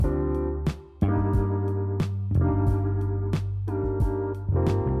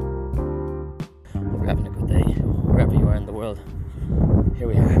world. Here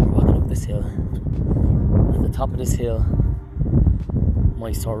we are, we're walking up this hill. At the top of this hill,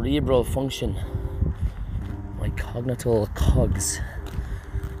 my cerebral function, my cognitive cogs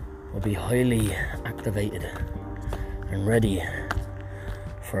will be highly activated and ready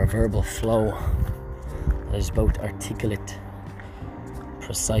for a verbal flow that is both articulate,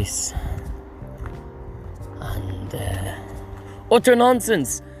 precise, and utter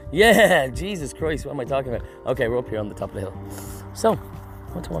nonsense. Yeah, Jesus Christ, what am I talking about? Okay, we're up here on the top of the hill. So,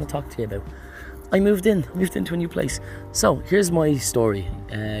 what do I want to talk to you about? I moved into a new place. So, here's my story.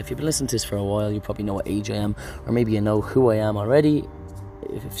 If you've been listening to this for a while, you probably know what age I am, or maybe you know who I am already.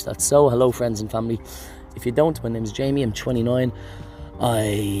 If that's so, hello friends and family. If you don't, my name is Jamie, I'm 29.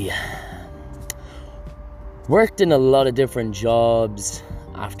 I worked in a lot of different jobs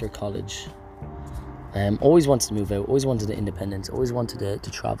after college. Always wanted to move out, always wanted the independence, always wanted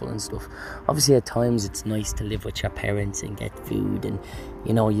to travel and stuff. Obviously at times it's nice to live with your parents and get food, and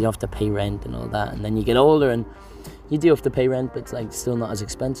you know, you don't have to pay rent and all that. And then you get older and you do have to pay rent, but it's like still not as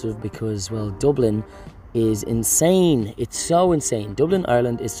expensive because, well, Dublin is insane. It's so insane. Dublin,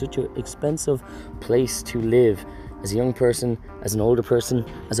 Ireland is such an expensive place to live. As a young person, as an older person,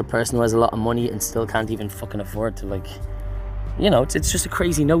 as a person who has a lot of money and still can't even fucking afford to, like, you know, it's just a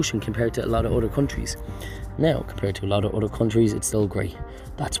crazy notion compared to a lot of other countries. Now, compared to a lot of other countries, it's still great.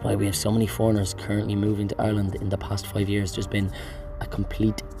 That's why we have so many foreigners currently moving to Ireland in the past 5 years. There's been a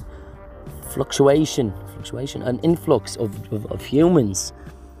complete fluctuation, an influx of humans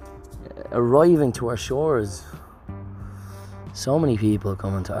arriving to our shores. So many people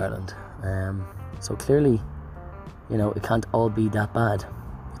coming to Ireland. So clearly, you know, it can't all be that bad.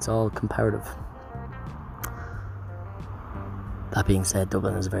 It's all comparative. That being said,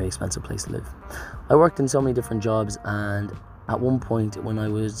 Dublin is a very expensive place to live. I worked in so many different jobs, and at one point when I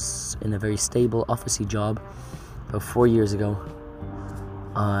was in a very stable officey job about 4 years ago,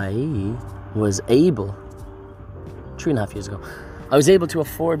 I was able, 3.5 years ago, I was able to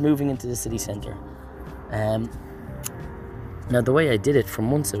afford moving into the city centre. Now the way I did it, for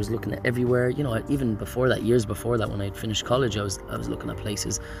months I was looking at everywhere, you know, even before that, years before that, when I'd finished college, I was looking at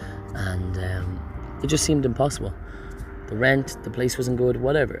places, and it just seemed impossible. The rent, the place wasn't good,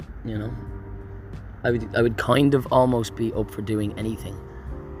 whatever, you know. I would kind of almost be up for doing anything,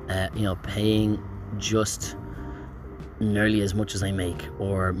 you know, paying just nearly as much as I make,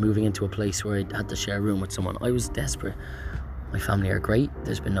 or moving into a place where I had to share a room with someone. I was desperate. My family are great,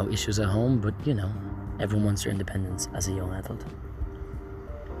 there's been no issues at home, but you know, everyone wants their independence as a young adult.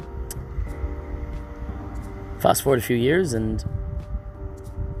 Fast forward a few years, and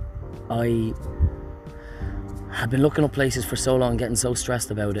I had been looking up places for so long, getting so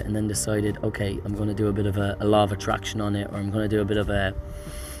stressed about it, and then decided, okay, I'm going to do a bit of a law of attraction on it, or I'm going to do a bit of a,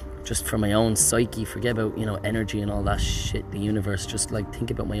 just for my own psyche, forget about, you know, energy and all that shit, the universe, just like think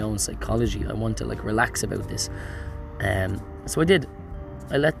about my own psychology. I want to like relax about this. So I did.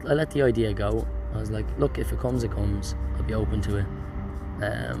 I let the idea go. I was like, look, if it comes, it comes. I'll be open to it.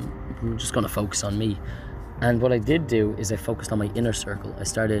 I'm just going to focus on me. And what I did do is I focused on my inner circle. I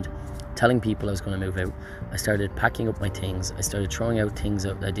started telling people I was going to move out. I started packing up my things. I started throwing out things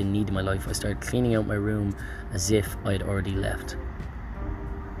that I didn't need in my life. I started cleaning out my room as if I had already left.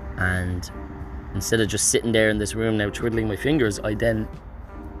 And instead of just sitting there in this room now twiddling my fingers, I then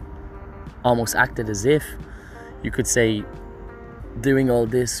almost acted as if, you could say, doing all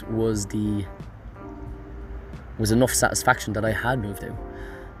this was enough satisfaction that I had moved out.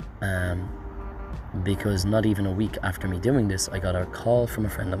 Because not even a week after me doing this, I got a call from a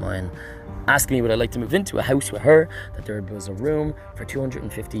friend of mine asking me would I like to move into a house with her, that there was a room for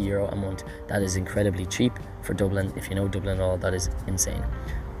 €250 a month. That is incredibly cheap for Dublin. If you know Dublin at all, that is insane.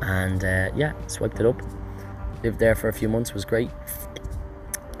 And yeah, swiped it up, lived there for a few months, was great,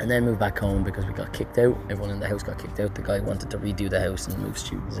 and then moved back home because we got kicked out. Everyone in the house got kicked out. The guy wanted to redo the house and move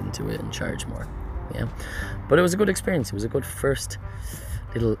students into it and charge more. Yeah, but it was a good experience. It was a good first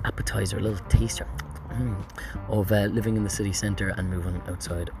little appetizer, a little taster of living in the city centre and moving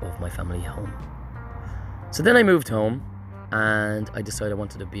outside of my family home. So then I moved home and I decided I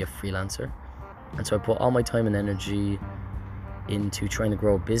wanted to be a freelancer, and so I put all my time and energy into trying to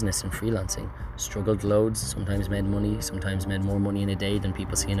grow a business and freelancing. Struggled loads, sometimes made money, sometimes made more money in a day than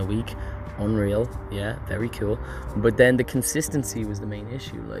people see in a week. Unreal, yeah, very cool. But then the consistency was the main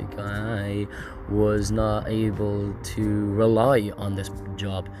issue. Like, I was not able to rely on this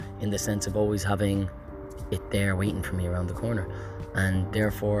job in the sense of always having it there waiting for me around the corner. And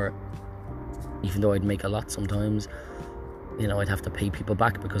therefore, even though I'd make a lot sometimes, you know, I'd have to pay people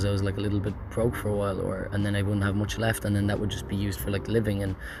back because I was like a little bit broke for a while, and then I wouldn't have much left, and then that would just be used for like living,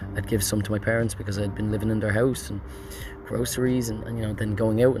 and I'd give some to my parents because I'd been living in their house, and groceries, and you know, then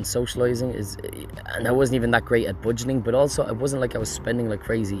going out and socializing and I wasn't even that great at budgeting, but also it wasn't like I was spending like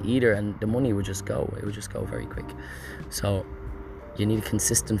crazy either, and the money would just go, it would just go very quick. So you need a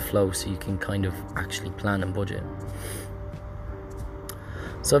consistent flow so you can kind of actually plan and budget.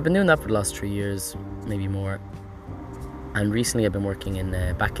 So I've been doing that for the last 3 years, maybe more. And recently I've been working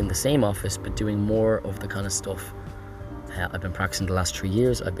back in the same office, but doing more of the kind of stuff I've been practicing the last 3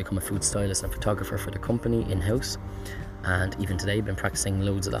 years. I've become a food stylist and photographer for the company in-house. And even today I've been practicing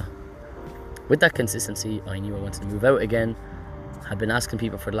loads of that. With that consistency, I knew I wanted to move out again. I've been asking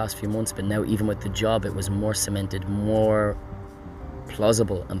people for the last few months, but now even with the job, it was more cemented, more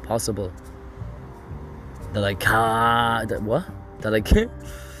plausible and possible that I can't, that I can't.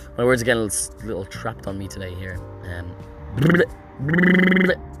 My words are getting a little trapped on me today here.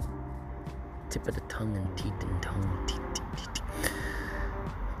 Tip of the tongue and teeth and tongue, teeth.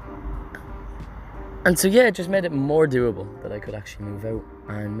 And so yeah, it just made it more doable that I could actually move out,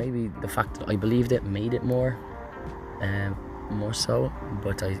 and maybe the fact that I believed it made it more so.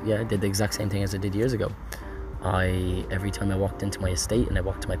 But I did the exact same thing as I did years ago. Every time I walked into my estate and I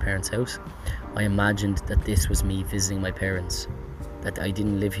walked to my parents' house, I imagined that this was me visiting my parents, that I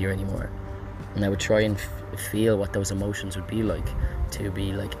didn't live here anymore, and I would try and feel what those emotions would be like, to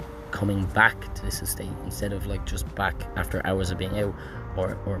be like coming back to this estate instead of like just back after hours of being out,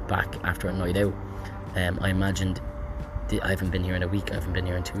 or back after a night out. I imagined I haven't been here in a week, I haven't been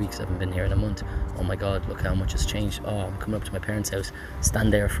here in 2 weeks, I haven't been here in a month. Oh my god, look how much has changed. Oh, I'm coming up to my parents' house,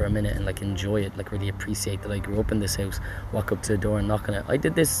 stand there for a minute and like enjoy it, like really appreciate that I grew up in this house, walk up to the door and knock on it. I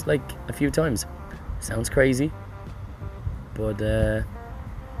did this like a few times. Sounds crazy, but I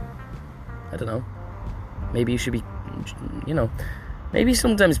don't know, maybe you should be, you know, maybe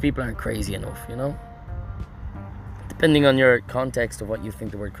sometimes people aren't crazy enough, you know. Depending on your context of what you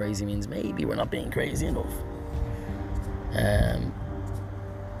think the word crazy means, maybe we're not being crazy enough. And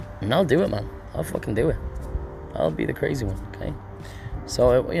I'll do it, man. I'll fucking do it. I'll be the crazy one, okay?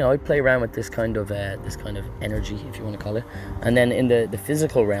 So, you know, I play around with this kind of energy, if you want to call it. And then in the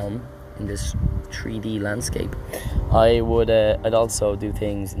physical realm, in this 3D landscape, I'd also do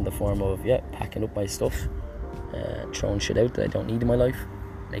things in the form of, packing up my stuff, throwing shit out that I don't need in my life,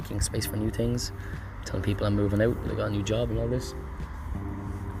 making space for new things, telling people I'm moving out, I got a new job and all this.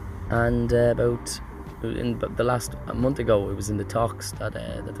 And in the last month ago, it was in the talks that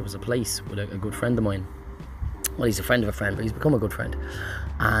there was a place with a good friend of mine. Well, he's a friend of a friend, but he's become a good friend.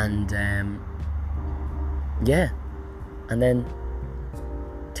 And and then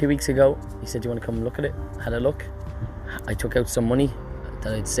 2 weeks ago, he said, "Do you want to come and look at it?" Had a look. I took out some money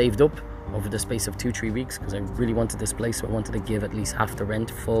that I'd saved up over the space of 2-3 weeks because I really wanted this place, so I wanted to give at least half the rent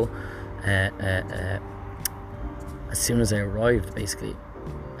full as soon as I arrived, basically.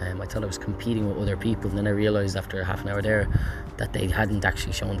 I thought I was competing with other people, and then I realised after half an hour there that they hadn't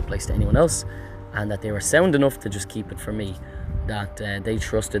actually shown the place to anyone else, and that they were sound enough to just keep it for me, that they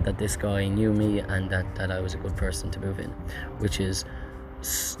trusted that this guy knew me and that I was a good person to move in, which is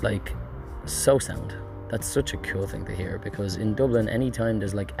like so sound. That's such a cool thing to hear, because in Dublin, anytime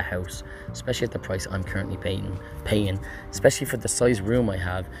there's like a house, especially at the price I'm currently paying, especially for the size room I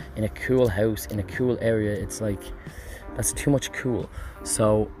have, in a cool house, in a cool area, it's like, that's too much cool.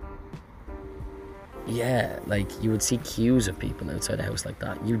 So yeah, like you would see queues of people outside a house like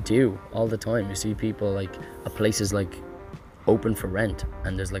that. You do all the time. You see people like a place is like open for rent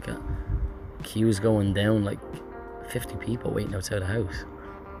and there's like a queues going down, like 50 people waiting outside a house.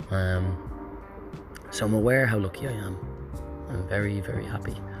 So I'm aware how lucky I am. I'm very, very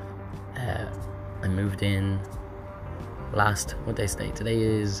happy. I moved in what day is today? Today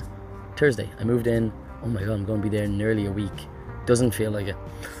is Thursday. I moved in, oh my god, I'm going to be there nearly a week. Doesn't feel like it.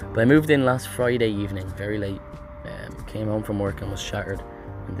 But I moved in last Friday evening, very late. Came home from work and was shattered.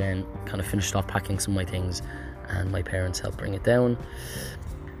 And then kind of finished off packing some of my things. And my parents helped bring it down.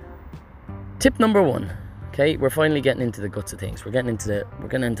 Tip number 1. Okay, we're finally getting into the guts of things. We're getting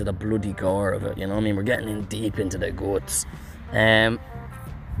into the bloody gore of it, you know what I mean? We're getting in deep into the guts.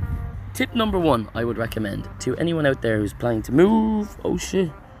 Tip number 1 I would recommend to anyone out there who's planning to move. Oh shit,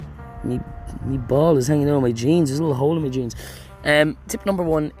 me ball is hanging out of my jeans. There's a little hole in my jeans. Tip number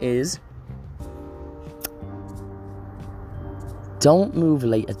 1 is don't move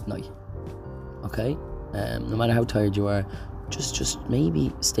late at night. Okay, no matter how tired you are, just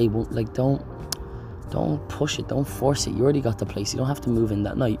maybe stay. Like don't push it, don't force it. You already got the place. You don't have to move in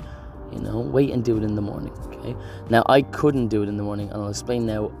that night. You know, wait and do it in the morning. Okay. Now I couldn't do it in the morning, and I'll explain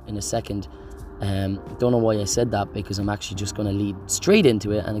now in a second Don't know why I said that, because I'm actually just going to lead straight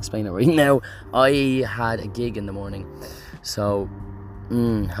into it and explain it right now. I had a gig in the morning. So, how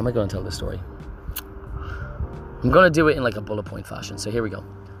am I going to tell this story? I'm going to do it in like a bullet point fashion. So here we go.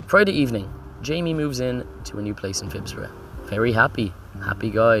 Friday evening, Jamie moves in to a new place in Phibsborough. Very happy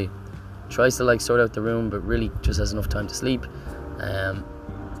guy. Tries to like sort out the room, but really just has enough time to sleep.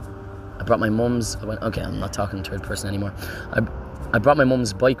 I brought my mum's, I'm not talking third person anymore. I brought my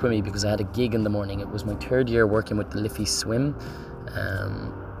mum's bike with me because I had a gig in the morning. It was my 3rd year working with the Liffey Swim.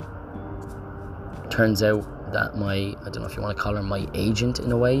 Turns out that I don't know if you want to call her my agent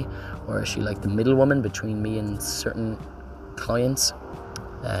in a way, or is she like the middlewoman between me and certain clients?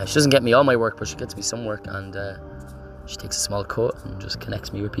 She doesn't get me all my work, but she gets me some work, and she takes a small cut and just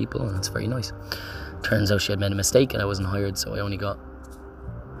connects me with people, and it's very nice. Turns out she had made a mistake and I wasn't hired, so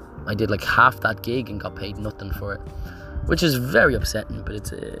I did like half that gig and got paid nothing for it, which is very upsetting. But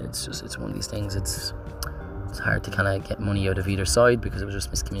it's one of these things. It's hard to kind of get money out of either side, because it was just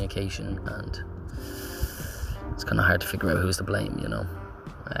miscommunication, and it's kind of hard to figure out who's to blame, you know.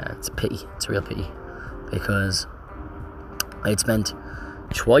 It's a pity. It's a real pity, because I had spent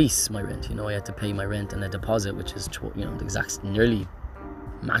twice my rent. You know, I had to pay my rent and a deposit, which is the exact nearly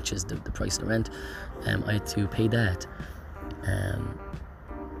matches the price of the rent. I had to pay that. I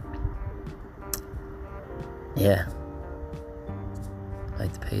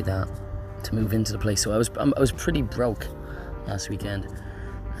had to pay that to move into the place. So I was pretty broke last weekend.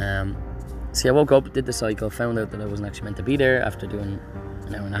 So I woke up, did the cycle, found out that I wasn't actually meant to be there after doing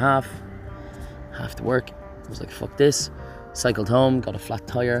an hour and a half to work. I was like, fuck this. Cycled home, got a flat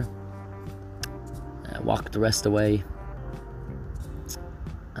tire, walked the rest of the way,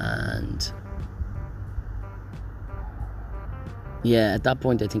 and at that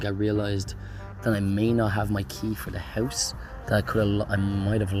point I think I realised that I may not have my key for the house, that I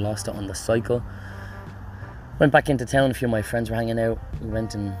might have lost it on the cycle. Went back into town, a few of my friends were hanging out. We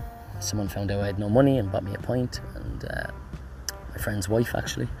went, and someone found out I had no money and bought me a pint, and my friend's wife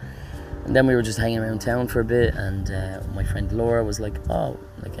actually. And then we were just hanging around town for a bit, and my friend Laura was like,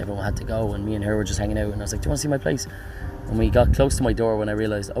 everyone had to go, and me and her were just hanging out, and I was like, do you want to see my place? And we got close to my door when I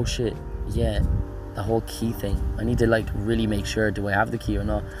realised, oh shit, the whole key thing. I need to like really make sure, do I have the key or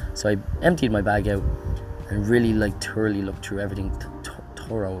not? So I emptied my bag out and really like thoroughly looked through everything,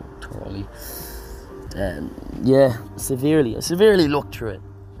 thoroughly. Severely looked through it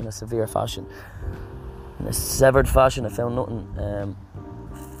in a severe fashion. In a severed fashion, I found nothing.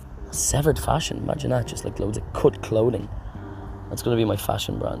 Severed fashion, imagine that, just like loads of cut clothing. That's going to be my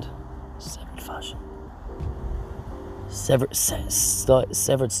fashion brand. Severed fashion. Severed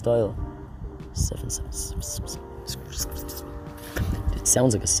style. It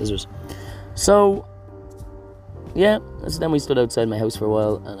sounds like a scissors. So then we stood outside my house for a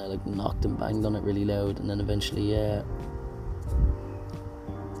while, and I like knocked and banged on it really loud, and then eventually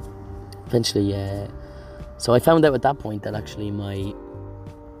so I found out at that point that actually my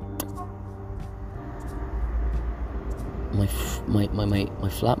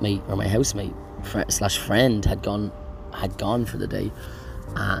flatmate, or my housemate / friend had gone for the day,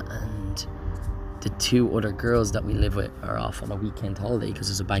 and the 2 other girls that we live with are off on a weekend holiday because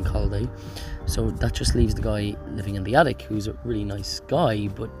it's a bank holiday. So that just leaves the guy living in the attic, who's a really nice guy,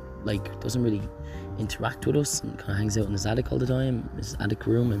 but like doesn't really interact with us and kind of hangs out in his attic all the time, his attic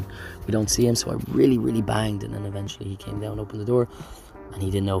room, and we don't see him. So I really banged, and then eventually he came down, opened the door, and he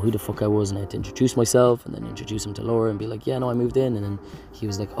didn't know who the fuck I was, and I had to introduce myself and then introduce him to Laura and be like, yeah, no, I moved in. And then he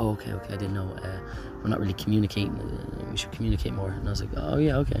was like, oh, okay, I didn't know, we're not really communicating, we should communicate more. And I was like, oh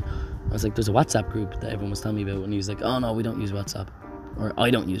yeah, okay. I was like, there's a WhatsApp group that everyone was telling me about, and he was like, oh no, we don't use WhatsApp, or I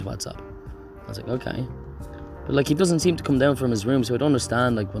don't use WhatsApp. I was like, okay. But like, he doesn't seem to come down from his room, so I don't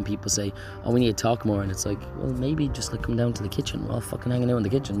understand like when people say, oh, we need to talk more, and it's like, well, maybe just like come down to the kitchen. We're all fucking hanging out in the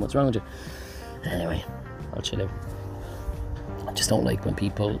kitchen, what's wrong with you? Anyway, I'll chill out. I just don't like when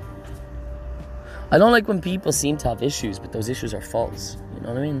people seem to have issues, but those issues are false. You know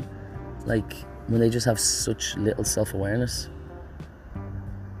what I mean? Like when they just have such little self-awareness.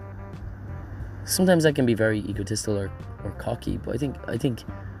 Sometimes I can be very egotistical or cocky, but I think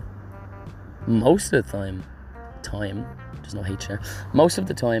most of the time, there's no hate there. Most of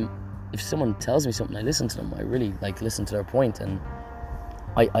the time, if someone tells me something, I listen to them. I really like listen to their point, and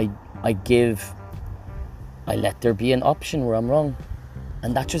I let there be an option where I'm wrong.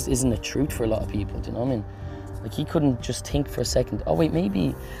 And that just isn't the truth for a lot of people, do you know what I mean? Like, he couldn't just think for a second, oh wait,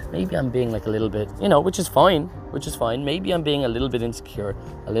 maybe I'm being like a little bit, which is fine. Maybe I'm being a little bit insecure,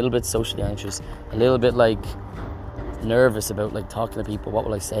 a little bit socially anxious, a little bit like nervous about like talking to people, what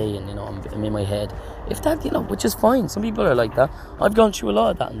will I say? And I'm in my head. If that, which is fine. Some people are like that. I've gone through a lot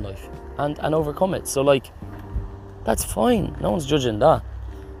of that in life. and overcome it. So like, that's fine. No one's judging that.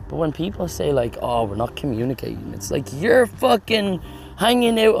 But when people say like, oh, we're not communicating, it's like, you're fucking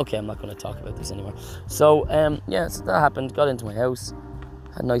hanging out. Okay, I'm not going to talk about this anymore. So, yeah, so that happened. Got into my house,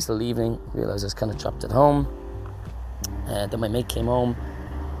 had a nice little evening, realised I was kind of trapped at home. Then my mate came home,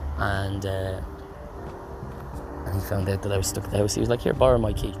 and he found out that I was stuck at the house. He was like, here, borrow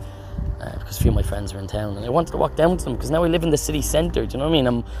my key. Because a few of my friends were in town, and I wanted to walk down to them because now I live in the city centre. Do you know what I mean?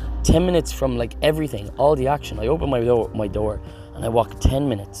 I'm 10 minutes from like everything, all the action. I open my door and I walk 10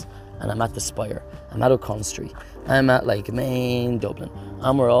 minutes and I'm at the Spire. I'm at O'Connell Street. I'm at like main Dublin.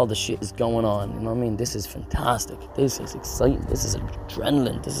 I'm where all the shit is going on. You know what I mean? This is fantastic. This is exciting. This is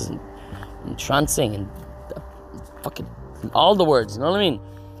adrenaline. This is entrancing and fucking all the words. You know what I mean?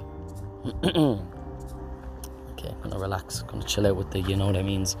 Okay, I'm gonna relax. I'm gonna chill out with the you know what I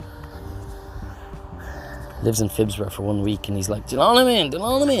means. Lives in Phibsborough for 1 week and he's like, do you know what I mean? Do you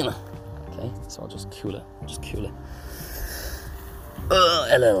know what I mean? Okay, so I'll just cool it.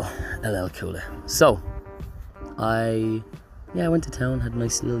 LL cool it. So, I went to town, had a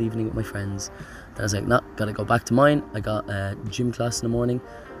nice little evening with my friends. Then I was like, nah, gotta go back to mine. I got a gym class in the morning.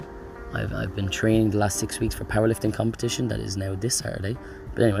 I've been training the last 6 weeks for powerlifting competition. That is now this Saturday.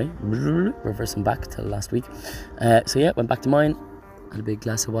 But anyway, reversing back to last week. So yeah, went back to mine, had a big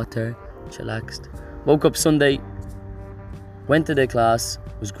glass of water, chillaxed. Woke up Sunday, went to the class,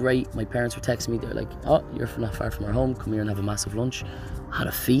 it was great. My parents were texting me, they were like, oh, you're not far from our home, come here and have a massive lunch. Had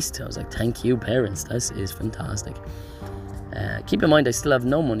a feast. I was like, thank you parents, this is fantastic. Keep in mind I still have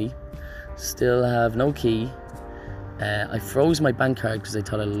no money, still have no key. I froze my bank card because I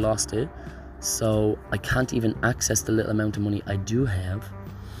thought I lost it, so I can't even access the little amount of money I do have.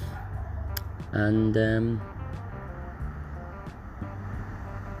 And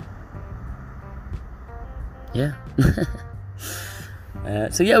yeah.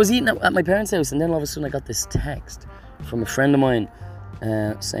 So yeah, I was eating at my parents' house, and then all of a sudden I got this text from a friend of mine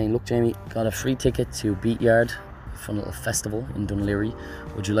saying, look Jamie, got a free ticket to Beat Yard, a fun little festival in Dún Laoghaire.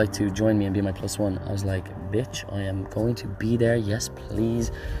 Would you like to join me and be my +1? I was like, bitch, I am going to be there, yes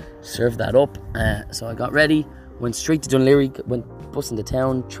please, serve that up. So I got ready, went straight to Dún Laoghaire, went bus into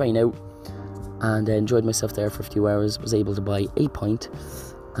town, train out, and enjoyed myself there for a few hours. Was able to buy a pint,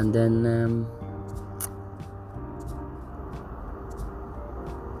 and then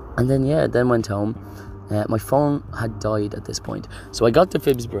then went home. My phone had died at this point, so I got to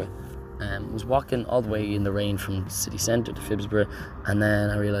Phibsborough. Was walking all the way in the rain from city centre to Phibsborough, and then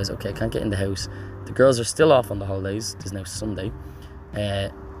I realised, okay, I can't get in the house. The girls are still off on the holidays. It is now Sunday.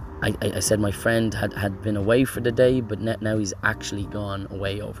 I said my friend had been away for the day, but now he's actually gone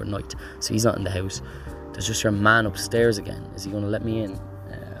away overnight, so he's not in the house. There's just your man upstairs again. Is he going to let me in?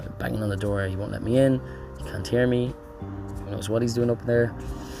 Banging on the door, he won't let me in. He can't hear me. Who knows what he's doing up there?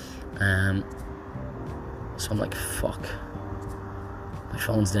 So I'm like, fuck, my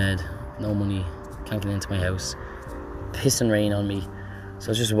phone's dead, no money, can't get into my house, piss and rain on me. So I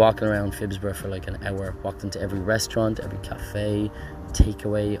was just walking around Phibsborough for like an hour, walked into every restaurant, every cafe,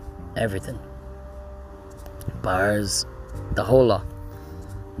 takeaway, everything, bars, the whole lot.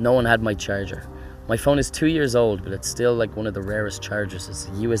 No one had my charger. My phone is 2 years old, but it's still like one of the rarest chargers. It's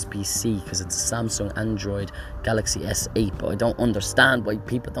USB-C because it's a Samsung Android Galaxy S8, but I don't understand why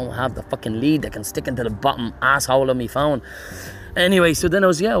people don't have the fucking lead that can stick into the bottom asshole of my phone. Anyway, so then I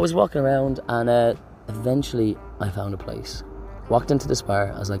was walking around, and eventually I found a place. Walked into this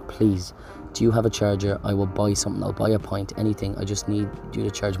bar. I was like, please, do you have a charger? I will buy something. I'll buy a pint, anything. I just need you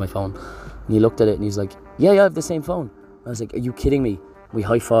to charge my phone. And he looked at it and he's like, yeah, I have the same phone. I was like, are you kidding me? We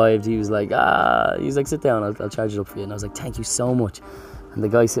high-fived. He was like, sit down, I'll charge it up for you. And I was like, thank you so much. And the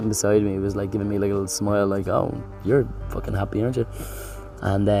guy sitting beside me was like giving me like a little smile, like, oh, you're fucking happy, aren't you?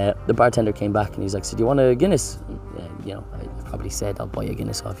 And the bartender came back and he's like, so do you want a Guinness? And, I probably said, I'll buy a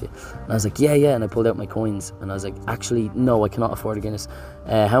Guinness off you. And I was like, yeah. And I pulled out my coins and I was like, actually, no, I cannot afford a Guinness.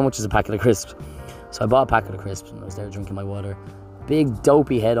 How much is a packet of crisps? So I bought a packet of crisps and I was there drinking my water. Big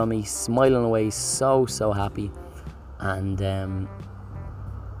dopey head on me, smiling away, so happy. And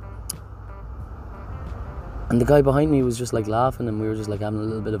the guy behind me was just like laughing, and we were just like having a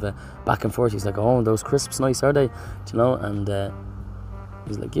little bit of a back and forth. He's like, oh, those crisps nice, are they? Do you know? And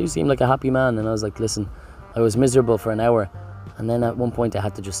he's like, you seem like a happy man. And I was like, listen, I was miserable for an hour, and then at one point I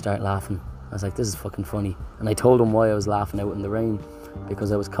had to just start laughing. I was like, this is fucking funny. And I told him why I was laughing out in the rain,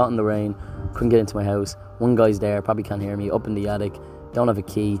 because I was caught in the rain, couldn't get into my house. One guy's there, probably can't hear me, up in the attic, don't have a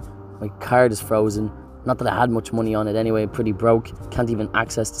key, my card is frozen. Not that I had much money on it anyway, pretty broke, can't even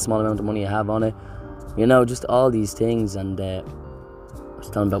access the small amount of money I have on it. Just all these things. And I was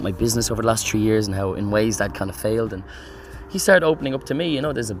telling about my business over the last 3 years and how in ways that kind of failed. And he started opening up to me. You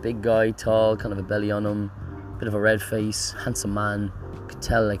know, there's a big guy, tall, kind of a belly on him, bit of a red face, handsome man. Could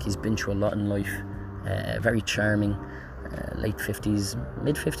tell like he's been through a lot in life. Very charming, late 50s,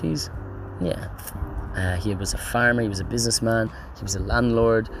 mid 50s. Yeah. He was a farmer, he was a businessman, he was a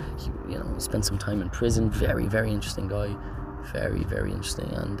landlord. He, you know, spent some time in prison. Very, very interesting guy. Very, very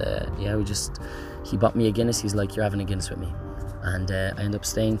interesting. And yeah, he bought me a Guinness. He's like, you're having a Guinness with me. And I ended up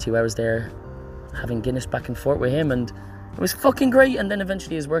staying 2 hours there, having Guinness back and forth with him, and it was fucking great. And then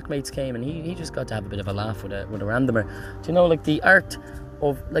eventually his workmates came, and he just got to have a bit of a laugh with a randomer. Do you know, like the art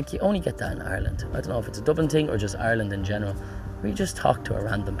of, like, you only get that in Ireland. I don't know if it's a Dublin thing or just Ireland in general, where you just talk to a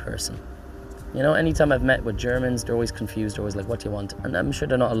random person. You know, anytime I've met with Germans, they're always confused, they're always like, what do you want? And I'm sure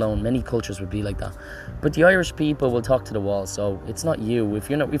they're not alone. Many cultures would be like that. But the Irish people will talk to the wall, so it's not you. If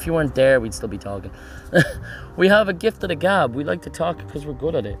you weren't there, we'd still be talking. We have a gift of the gab. We like to talk because we're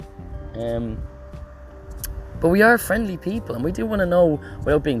good at it. But we are friendly people, and we do want to know,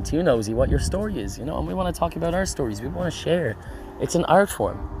 without being too nosy, what your story is, you know, and we want to talk about our stories. We want to share. It's an art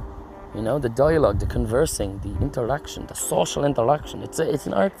form. You know, the dialogue, the conversing, the interaction, the social interaction. It's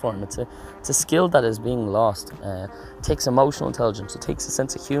an art form. It's a skill that is being lost. It takes emotional intelligence. It takes a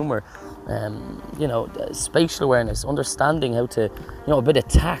sense of humor. You know, spatial awareness, understanding how to, you know, a bit of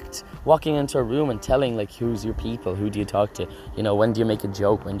tact. Walking into a room and telling, like, who's your people, who do you talk to? You know, when do you make a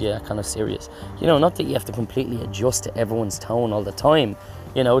joke? When do you get kind of serious? You know, not that you have to completely adjust to everyone's tone all the time.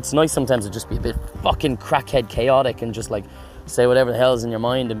 You know, it's nice sometimes to just be a bit fucking crackhead chaotic and just like say whatever the hell's in your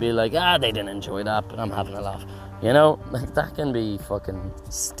mind and be like, they didn't enjoy that, but I'm having a laugh. You know, like, that can be fucking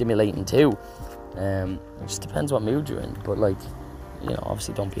stimulating too. It just depends what mood you're in. But, like, you know,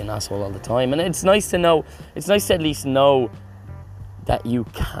 obviously don't be an asshole all the time. And it's nice to know, it's nice to at least know that you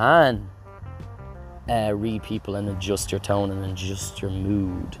can read people and adjust your tone and adjust your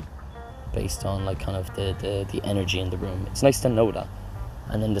mood based on, like, kind of the energy in the room. It's nice to know that,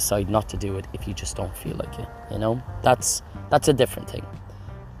 and then decide not to do it if you just don't feel like it. You know, that's a different thing.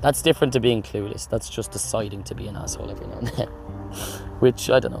 That's different to being clueless. That's just deciding to be an asshole every now and then, which,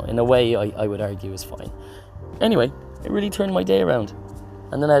 I don't know, in a way I would argue is fine. Anyway, it really turned my day around.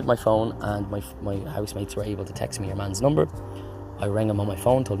 And then I had my phone, and my housemates were able to text me your man's number. I rang him on my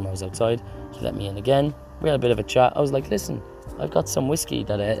phone, told him I was outside. He let me in again. We had a bit of a chat. I was like, listen, I've got some whiskey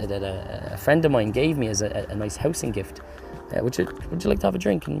that a friend of mine gave me as a nice housing gift. Would you like to have a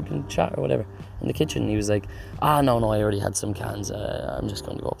drink and chat or whatever in the kitchen? And he was like, no, I already had some cans. I'm just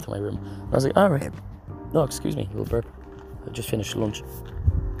going to go up to my room. And I was like, all right. No, excuse me, a little burp. I just finished lunch.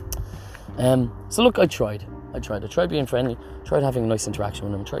 So look, I tried being friendly, tried having a nice interaction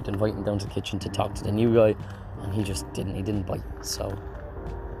with him, tried to invite him down to the kitchen to talk to the new guy, and he didn't bite. So,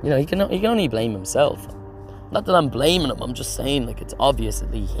 you know, he can only blame himself. Not that I'm blaming him, I'm just saying, like, it's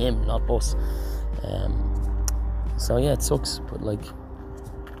obviously him, not us. So yeah, it sucks, but, like,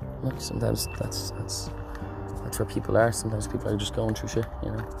 look, sometimes that's where people are. Sometimes people are just going through shit, you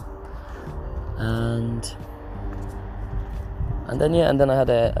know. And then I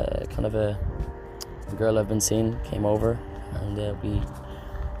had a kind of a girl I've been seeing came over, and we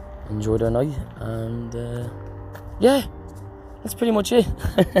enjoyed our night, and yeah, that's pretty much it.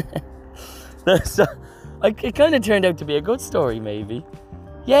 So, it kind of turned out to be a good story, maybe.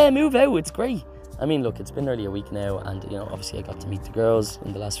 Yeah, move out, it's great. I mean, look, it's been nearly a week now, and, you know, obviously I got to meet the girls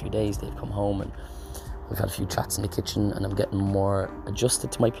in the last few days. They've come home, and we've had a few chats in the kitchen, and I'm getting more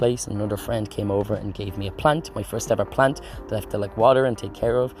adjusted to my place. And another friend came over and gave me a plant, my first ever plant that I have to, like, water and take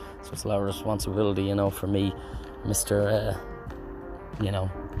care of. So it's a lot of responsibility, you know, for me, Mr. You know,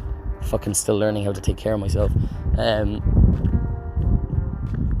 fucking still learning how to take care of myself.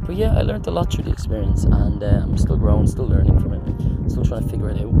 But yeah, I learned a lot through the experience, and I'm still growing, still learning from it, still trying to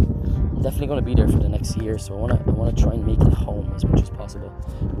figure it out. I'm definitely going to be there for the next year, so I want to try and make it home as much as possible.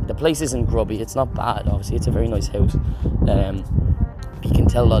 The place isn't grubby, it's not bad, obviously, it's a very nice house. You can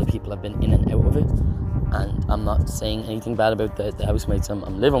tell a lot of people have been in and out of it, and I'm not saying anything bad about the housemates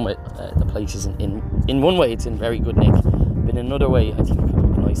I'm living with. The place is in one way, it's in very good nick, but in another way, I think it could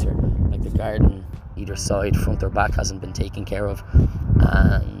look nicer. Like, the garden either side, front or back, hasn't been taken care of,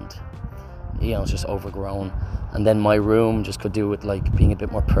 and, you know, it's just overgrown. And then my room just could do with, like, being a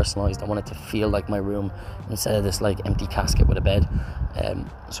bit more personalised. I want it to feel like my room instead of this, like, empty casket with a bed.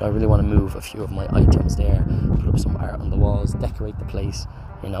 So I really want to move a few of my items there, put up some art on the walls, decorate the place,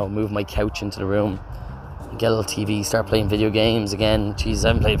 you know, move my couch into the room, get a little TV, start playing video games again. Jeez, I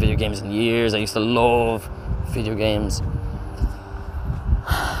haven't played video games in years. I used to love video games.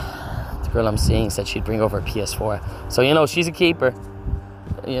 The girl I'm seeing said she'd bring over a PS4. So, you know, she's a keeper.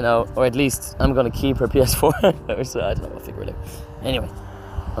 You know, or at least I'm going to keep her PS4. So I don't know, I'll figure it out. Anyway,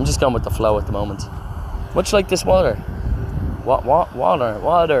 I'm just going with the flow at the moment. Much like this water. Water.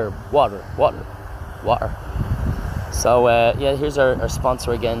 So yeah, here's our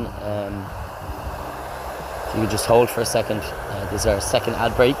sponsor again. If you could just hold for a second. This is our second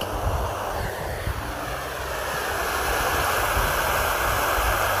ad break.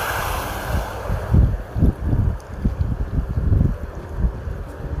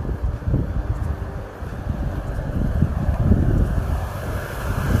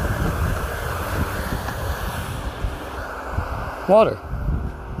 Water.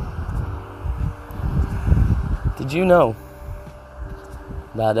 Did you know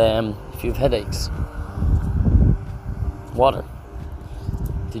that if you have headaches, water?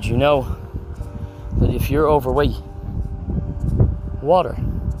 Did you know that if you're overweight, water?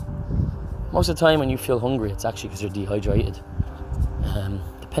 Most of the time when you feel hungry, it's actually because you're dehydrated.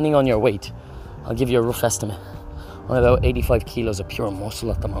 Depending on your weight, I'll give you a rough estimate. I'm about 85 kilos of pure muscle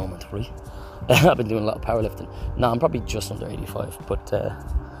at the moment, right? I've been doing a lot of powerlifting. No, I'm probably just under 85, but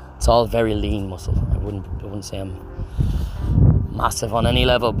it's all very lean muscle. I wouldn't say I'm massive on any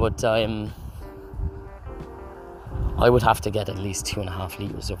level, but I would have to get at least 2.5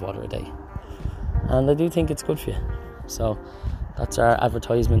 litres of water a day. And I do think it's good for you. So that's our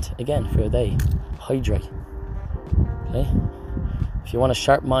advertisement again for your day. Hydrate. Okay? If you want a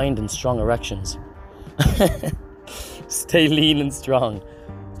sharp mind and strong erections, stay lean and strong.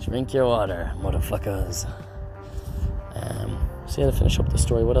 Drink your water, motherfuckers. So yeah, to finish up the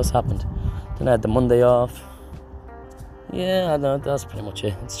story, what else happened? Then I had the Monday off. Yeah, no, that's pretty much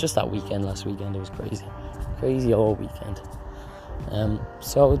it. It's just that weekend, last weekend, it was crazy. Crazy all weekend.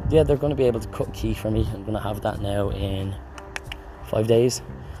 So yeah, they're going to be able to cut key for me. I'm going to have that now in 5 days.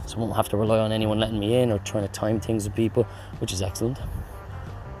 So I won't have to rely on anyone letting me in or trying to time things with people, which is excellent.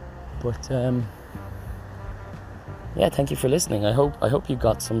 But yeah, thank you for listening. I hope you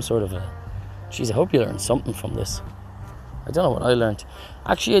got some sort of I hope you learned something from this. I don't know what I learned.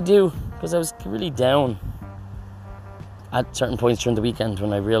 Actually, I do, because I was really down at certain points during the weekend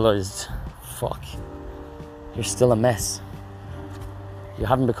when I realised, fuck, you're still a mess. You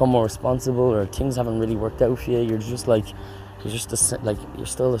haven't become more responsible, or things haven't really worked out for you. You're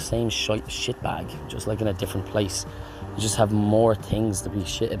still the same shit bag, just like in a different place. You just have more things to be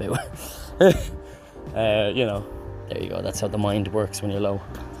shit about. There you go. That's how the mind works when you're low.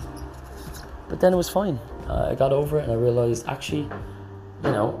 But then it was fine. I got over it and I realised, actually,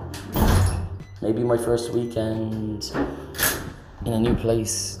 maybe my first weekend in a new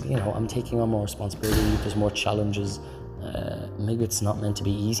place, I'm taking on more responsibility. There's more challenges. Maybe it's not meant to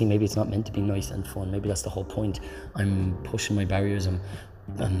be easy. Maybe it's not meant to be nice and fun. Maybe that's the whole point. I'm pushing my barriers. I'm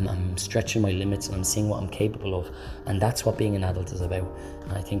stretching my limits, and I'm seeing what I'm capable of. And that's what being an adult is about.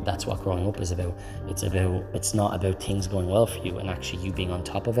 And I think that's what growing up is about. It's not about things going well for you and actually you being on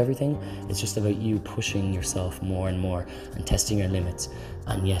top of everything. It's just about you pushing yourself more and more and testing your limits.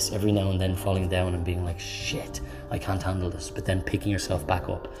 And yes, every now and then falling down and being like, shit, I can't handle this. But then picking yourself back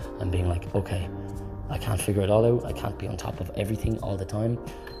up and being like, okay, I can't figure it all out. I can't be on top of everything all the time,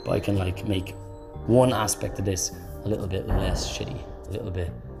 but I can make one aspect of this a little bit less shitty, a little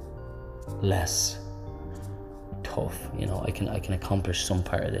bit less tough. I can accomplish some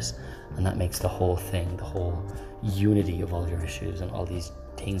part of this, and that makes the whole thing, the whole unity of all your issues and all these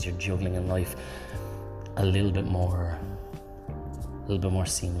things you're juggling in life a little bit more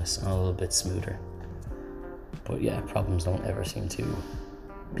seamless and a little bit smoother. But yeah, problems don't ever seem to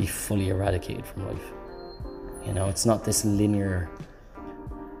be fully eradicated from life. It's not this linear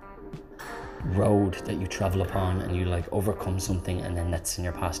road that you travel upon and you overcome something and then that's in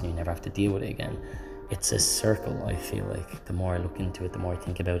your past and you never have to deal with it again. It's a circle. I feel like the more I look into it, the more I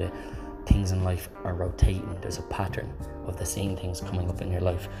think about it, things in life are rotating. There's a pattern of the same things coming up in your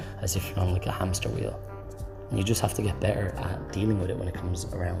life, as if you're on a hamster wheel, and you just have to get better at dealing with it when it comes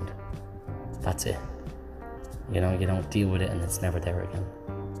around. That's it. You don't deal with it and it's never there again.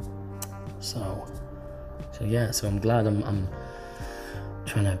 So I'm glad I'm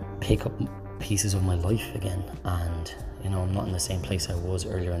trying to pick up pieces of my life again, and I'm not in the same place I was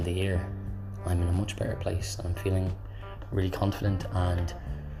earlier in the year. I'm in a much better place and I'm feeling really confident, and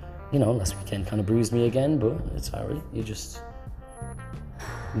last weekend kind of bruised me again, but it's alright. You just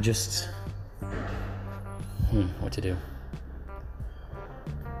what to do.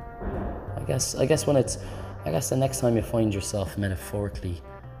 I guess the next time you find yourself metaphorically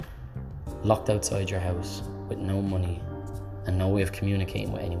locked outside your house with no money and no way of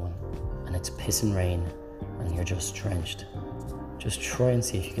communicating with anyone, and it's pissing rain and you're just drenched, just try and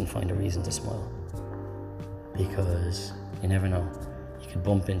see if you can find a reason to smile, because you never know. You could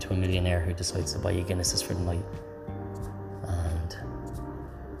bump into a millionaire who decides to buy you Guinnesses for the night, and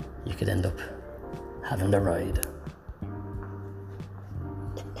you could end up having the ride.